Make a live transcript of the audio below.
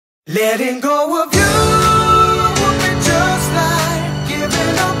Letting go of you would be just like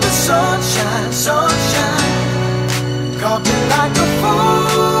giving up the sunshine, sunshine. Caught me like a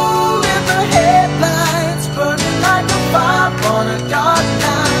fool in the headlights, burning like a fire on a dark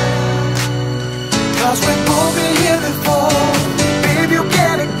night. 'Cause we've both been here before, babe, you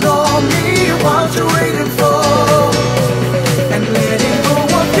can't ignore me. What you waiting for? And letting go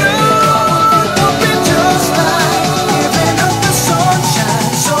of you would be just like giving up the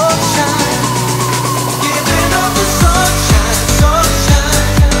sunshine, sunshine. Giving up the sunshine, sunshine.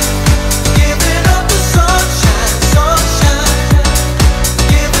 Giving up the sunshine, sunshine.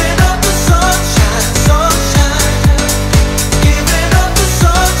 Giving up the sunshine, sunshine. Giving up the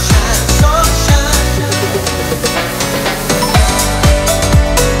sunshine, sunshine.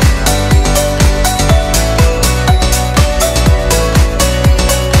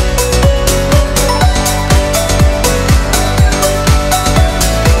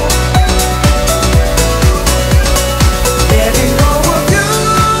 Letting go of you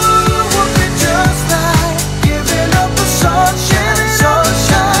would be just like giving up the sunshine,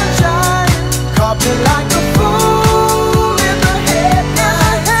 sunshine. Caught me like a fool in the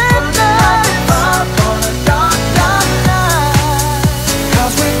headlights, burning like a fire on a dark, dark night.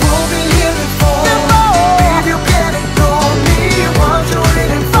 'Cause we've both been here before, babe, you can't ignore me. What you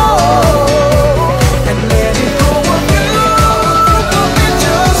waiting for? And letting go of you would be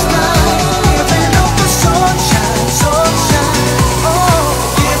just like giving up the sunshine, sunshine. Oh,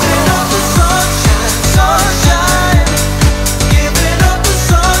 giving up the sunshine, sunshine. Giving up the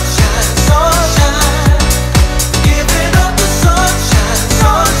sunshine, sunshine. Giving up the sunshine,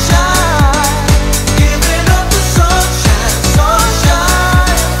 sunshine. Giving up the sunshine,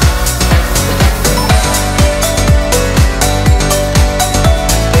 sunshine.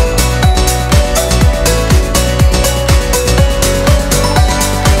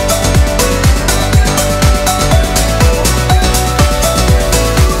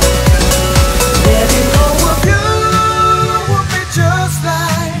 Letting go of you would be just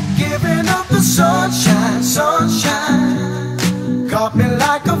like giving up the sunshine, sunshine. Caught me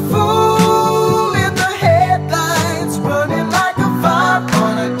like a fool